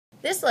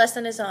This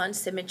lesson is on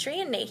symmetry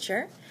in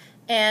nature,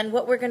 and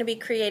what we're going to be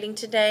creating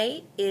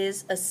today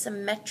is a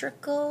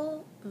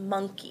symmetrical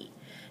monkey.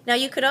 Now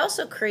you could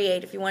also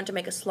create, if you want to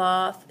make a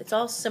sloth, it's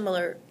all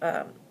similar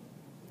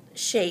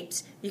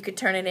shapes. You could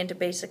turn it into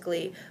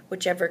basically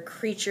whichever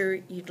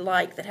creature you'd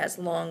like that has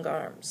long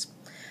arms.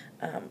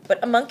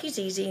 But a monkey's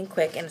easy and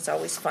quick, and it's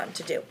always fun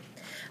to do.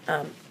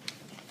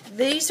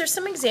 These are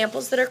some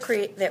examples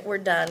that were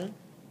done.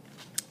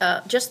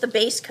 Just the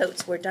base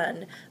coats were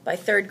done by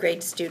third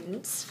grade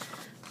students,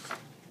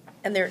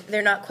 and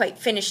they're not quite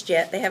finished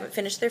yet. They haven't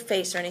finished their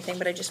face or anything,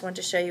 but I just want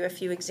to show you a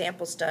few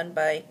examples done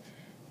by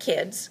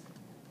kids.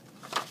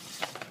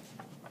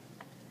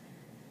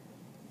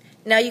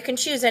 Now you can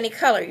choose any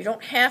color. You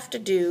don't have to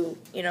do,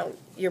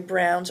 your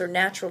browns or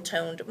natural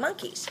toned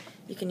monkeys.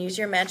 You can use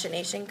your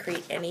imagination and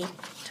create any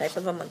type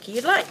of a monkey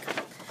you'd like.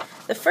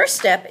 The first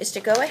step is to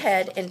go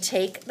ahead and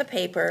take the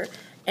paper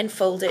and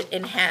fold it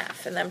in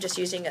half. And I'm just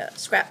using a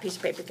scrap piece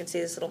of paper. You can see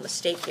this little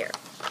mistake here.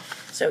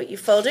 So you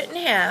fold it in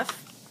half,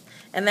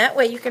 and that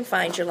way you can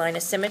find your line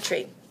of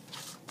symmetry.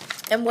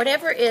 And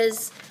whatever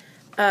is,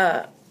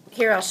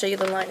 here I'll show you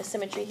the line of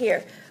symmetry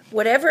here.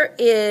 Whatever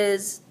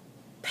is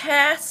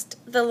past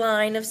the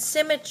line of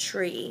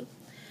symmetry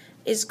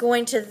is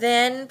going to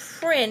then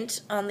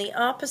print on the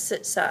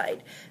opposite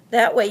side.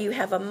 That way you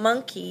have a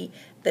monkey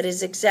that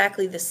is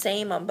exactly the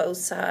same on both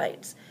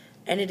sides,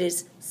 and it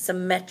is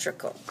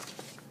symmetrical.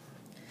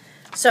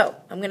 So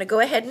I'm going to go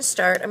ahead and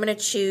start. I'm going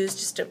to choose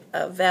just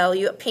a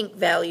value, a pink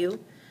value.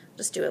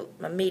 Just do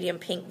a medium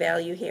pink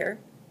value here.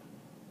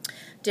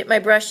 Dip my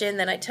brush in,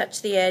 then I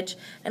touch the edge,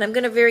 and I'm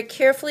going to very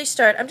carefully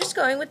start. I'm just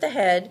going with the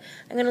head.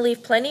 I'm going to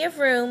leave plenty of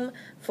room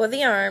for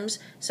the arms.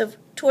 So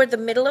toward the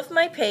middle of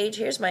my page,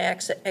 here's my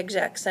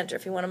exact center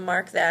if you want to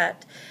mark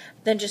that.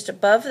 Then just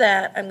above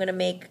that, I'm going to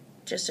make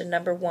just a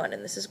number 1,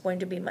 and this is going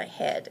to be my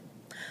head.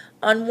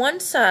 On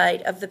one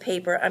side of the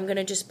paper, I'm going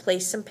to just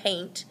place some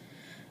paint,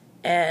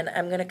 and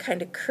I'm going to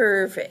kind of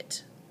curve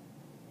it.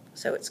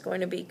 So it's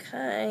going to be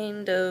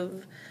kind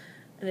of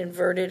an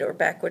inverted or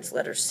backwards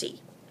letter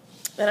C.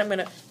 Then I'm going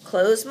to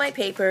close my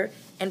paper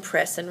and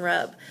press and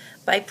rub.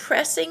 By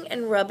pressing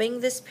and rubbing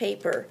this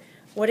paper,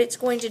 what it's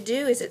going to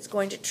do is it's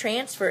going to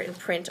transfer and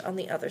print on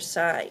the other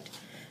side.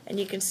 And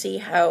you can see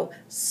how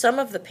some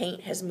of the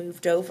paint has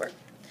moved over.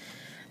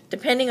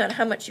 Depending on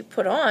how much you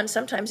put on,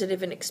 sometimes it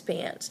even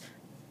expands.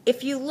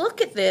 If you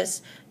look at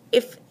this,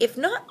 if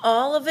not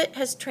all of it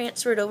has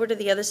transferred over to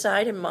the other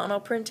side and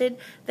monoprinted,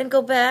 then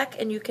go back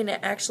and you can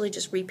actually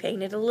just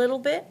repaint it a little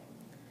bit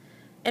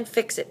and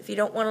fix it. If you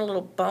don't want a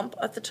little bump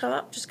at the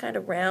top, just kind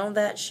of round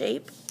that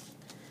shape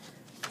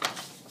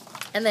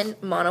and then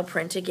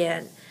monoprint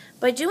again.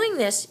 By doing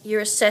this,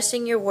 you're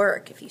assessing your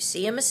work. If you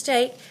see a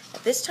mistake,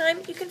 at this time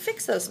you can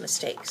fix those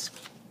mistakes.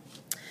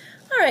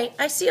 All right,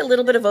 I see a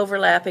little bit of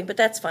overlapping, but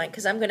that's fine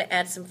because I'm going to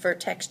add some fur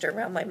texture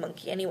around my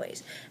monkey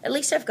anyways. At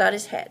least I've got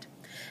his head.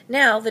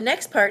 Now, the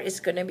next part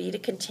is going to be to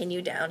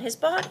continue down his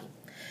body.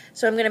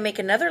 So I'm going to make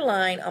another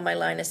line on my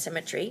line of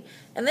symmetry,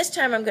 and this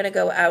time I'm going to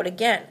go out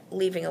again,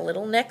 leaving a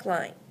little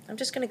neckline. I'm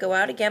just going to go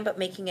out again, but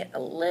making it a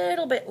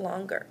little bit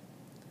longer.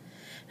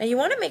 Now you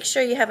want to make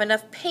sure you have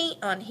enough paint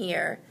on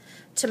here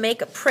to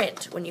make a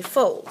print when you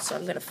fold. So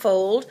I'm going to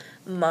fold,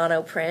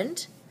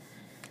 monoprint,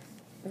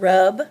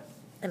 rub,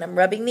 and I'm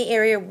rubbing the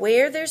area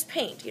where there's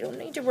paint. You don't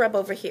need to rub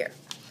over here.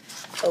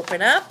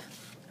 Open up,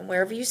 and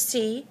wherever you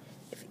see,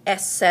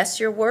 assess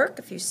your work.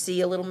 If you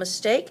see a little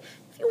mistake,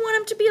 if you want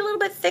them to be a little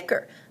bit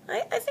thicker.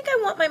 I think I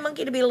want my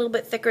monkey to be a little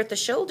bit thicker at the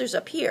shoulders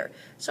up here,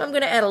 so I'm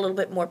going to add a little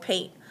bit more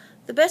paint.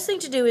 The best thing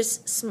to do is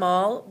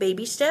small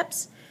baby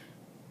steps,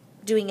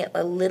 doing it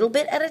a little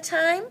bit at a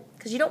time,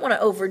 because you don't want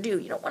to overdo.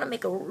 You don't want to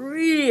make a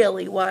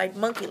really wide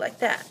monkey like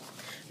that.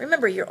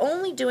 Remember, you're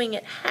only doing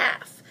it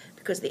half,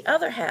 because the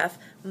other half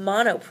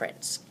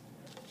monoprints.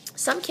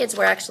 Some kids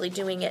were actually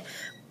doing it,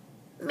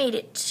 made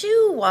it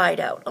too wide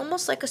out,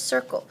 almost like a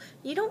circle.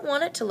 You don't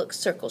want it to look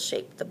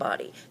circle-shaped, the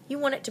body. You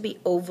want it to be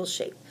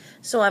oval-shaped.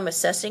 So I'm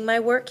assessing my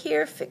work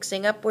here,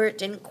 fixing up where it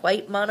didn't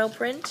quite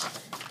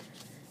monoprint.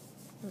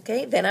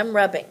 Okay, then I'm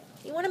rubbing.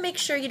 You want to make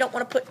sure you don't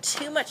want to put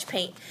too much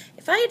paint.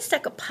 If I had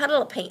stuck a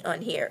puddle of paint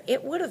on here,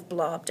 it would have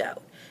blobbed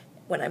out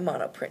when I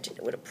monoprinted.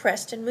 It would have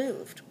pressed and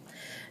moved.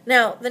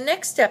 Now, the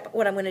next step,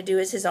 what I'm going to do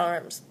is his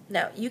arms.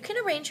 Now, you can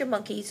arrange your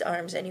monkey's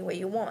arms any way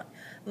you want.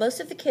 Most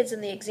of the kids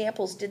in the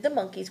examples did the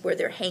monkeys where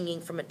they're hanging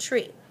from a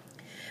tree.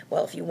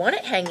 Well, if you want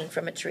it hanging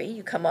from a tree,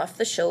 you come off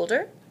the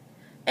shoulder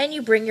and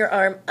you bring your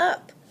arm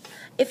up.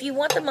 If you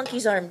want the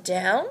monkey's arm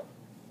down,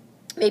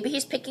 maybe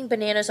he's picking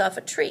bananas off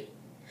a tree.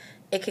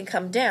 It can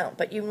come down,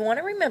 but you want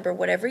to remember,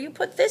 whatever you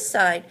put this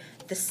side,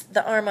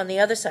 the arm on the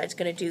other side is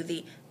going to do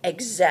the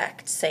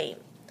exact same.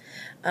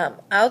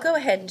 I'll go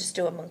ahead and just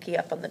do a monkey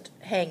up on the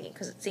hanging,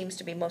 because it seems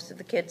to be most of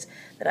the kids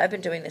that I've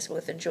been doing this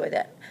with enjoy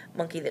that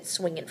monkey that's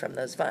swinging from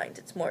those vines.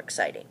 It's more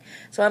exciting.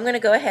 So I'm going to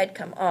go ahead,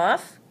 come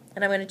off,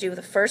 and I'm going to do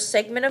the first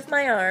segment of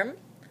my arm,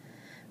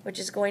 which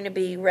is going to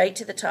be right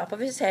to the top of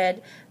his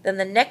head. Then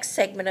the next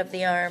segment of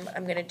the arm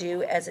I'm going to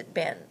do as it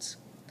bends.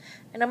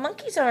 And a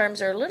monkey's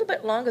arms are a little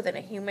bit longer than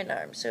a human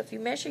arm. So if you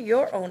measure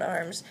your own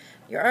arms,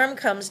 your arm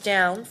comes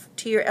down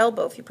to your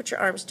elbow. If you put your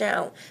arms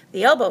down,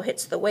 the elbow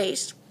hits the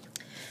waist.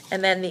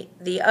 And then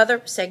the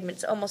other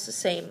segment's almost the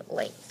same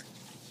length.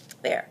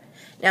 There.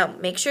 Now,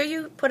 make sure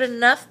you put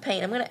enough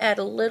paint. I'm going to add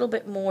a little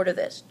bit more to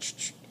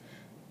this.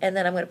 And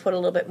then I'm going to put a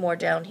little bit more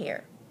down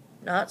here.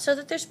 Not so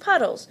that there's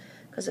puddles,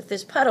 because if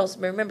there's puddles,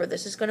 remember,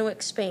 this is going to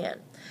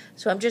expand.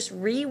 So I'm just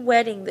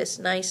re-wetting this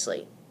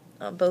nicely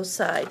on both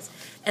sides.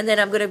 And then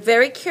I'm going to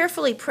very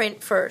carefully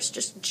print first,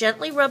 just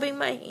gently rubbing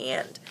my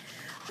hand,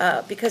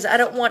 because I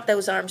don't want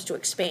those arms to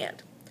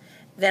expand.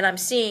 Then I'm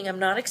seeing I'm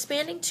not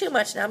expanding too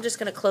much. Now I'm just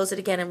going to close it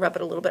again and rub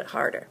it a little bit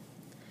harder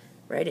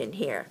right in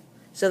here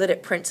so that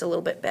it prints a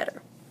little bit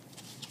better.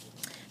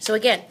 So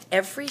again,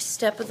 every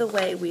step of the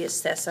way we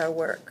assess our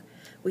work.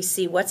 We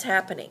see what's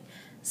happening.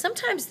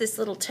 Sometimes this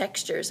little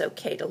texture is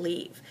okay to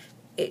leave.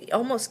 It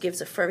almost gives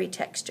a furry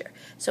texture.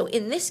 So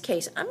in this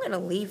case, I'm going to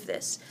leave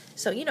this.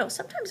 So, you know,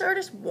 sometimes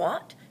artists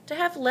want to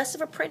have less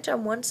of a print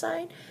on one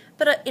side,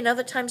 but in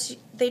other times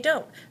they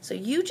don't. So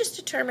you just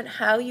determine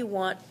how you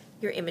want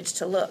your image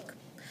to look.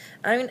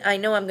 I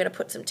know I'm going to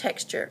put some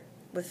texture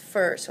with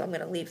fur, so I'm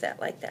going to leave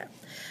that like that.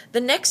 The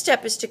next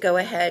step is to go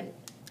ahead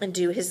and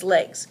do his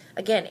legs.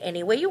 Again,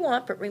 any way you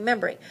want, but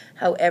remembering,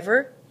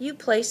 however you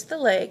place the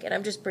leg, and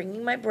I'm just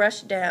bringing my brush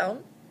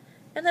down,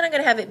 and then I'm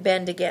going to have it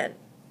bend again,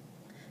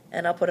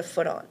 and I'll put a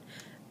foot on.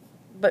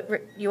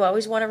 But you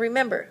always want to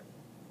remember,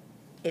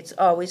 it's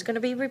always going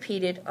to be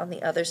repeated on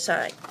the other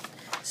side.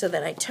 So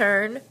then I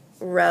turn,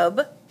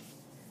 rub,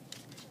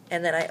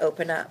 and then I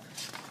open up.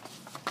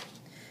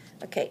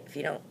 Okay, if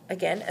you don't,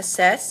 again,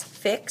 assess,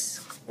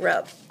 fix,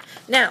 rub.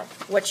 Now,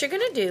 what you're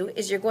going to do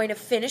is you're going to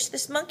finish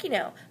this monkey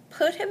now.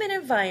 Put him in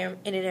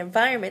an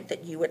environment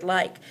that you would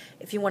like.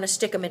 If you want to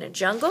stick him in a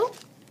jungle,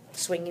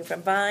 swinging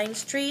from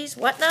vines, trees,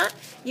 whatnot,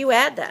 you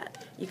add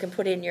that. You can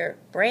put in your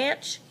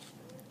branch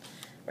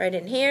right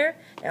in here.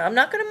 Now, I'm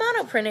not going to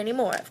monoprint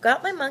anymore. I've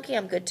got my monkey.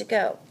 I'm good to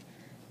go.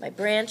 My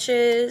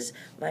branches,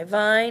 my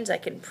vines, I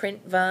can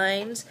print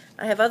vines.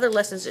 I have other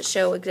lessons that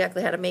show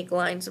exactly how to make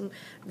lines and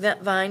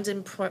vines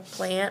and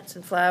plants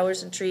and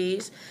flowers and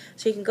trees.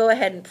 So you can go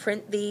ahead and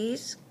print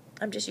these.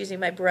 I'm just using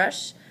my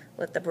brush.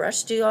 Let the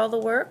brush do all the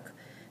work,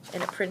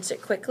 and it prints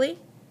it quickly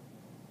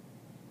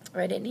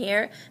right in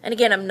here. And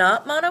again, I'm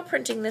not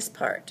monoprinting this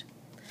part.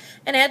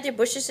 And add your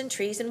bushes and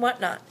trees and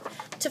whatnot.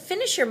 To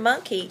finish your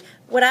monkey,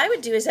 what I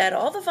would do is add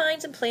all the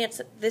vines and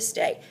plants this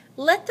day.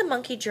 Let the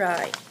monkey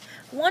dry.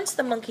 Once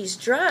the monkey's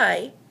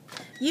dry,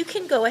 you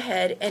can go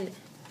ahead and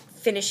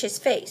finish his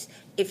face.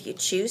 If you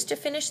choose to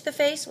finish the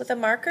face with a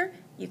marker,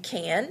 you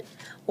can.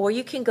 Or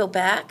you can go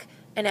back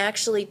and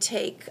actually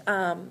take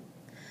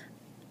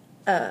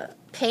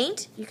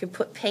paint. You can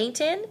put paint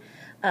in.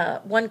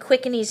 One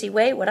quick and easy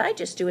way, what I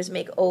just do is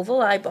make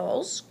oval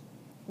eyeballs,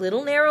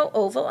 little narrow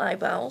oval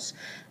eyeballs,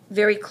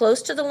 very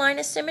close to the line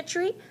of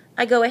symmetry.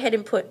 I go ahead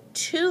and put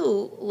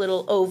two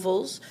little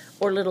ovals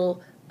or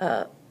little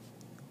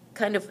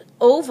kind of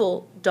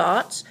oval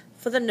dots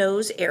for the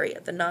nose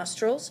area, the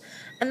nostrils,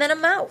 and then a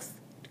mouth.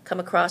 Come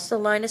across the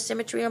line of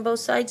symmetry on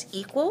both sides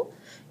equal.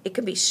 It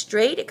can be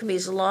straight, it can be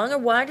as long or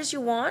wide as you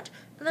want,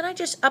 and then I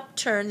just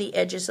upturn the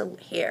edges a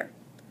hair.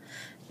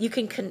 You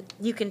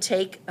can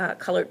take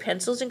colored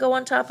pencils and go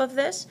on top of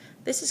this.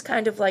 This is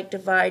kind of like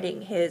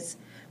dividing his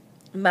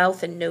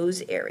mouth and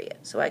nose area.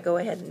 So I go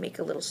ahead and make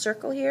a little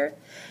circle here.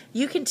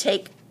 You can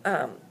take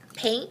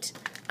paint.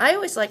 I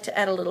always like to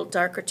add a little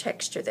darker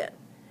texture then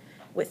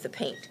with the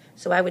paint.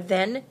 So I would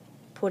then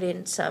put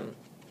in some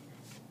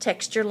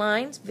texture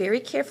lines very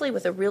carefully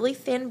with a really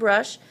thin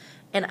brush,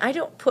 and I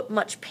don't put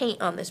much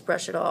paint on this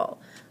brush at all.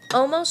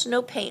 Almost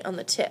no paint on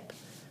the tip.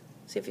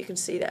 See if you can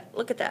see that.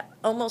 Look at that.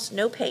 Almost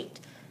no paint.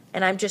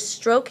 And I'm just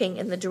stroking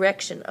in the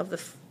direction of the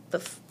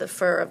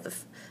fur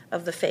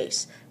of the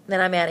face. And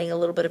then I'm adding a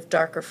little bit of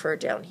darker fur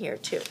down here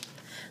too.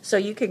 So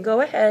you can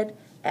go ahead,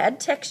 add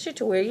texture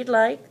to where you'd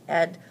like,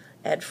 add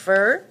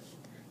fur,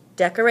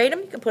 decorate them.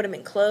 You can put them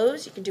in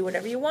clothes. You can do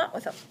whatever you want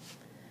with them.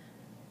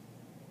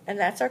 And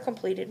that's our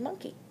completed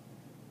monkey.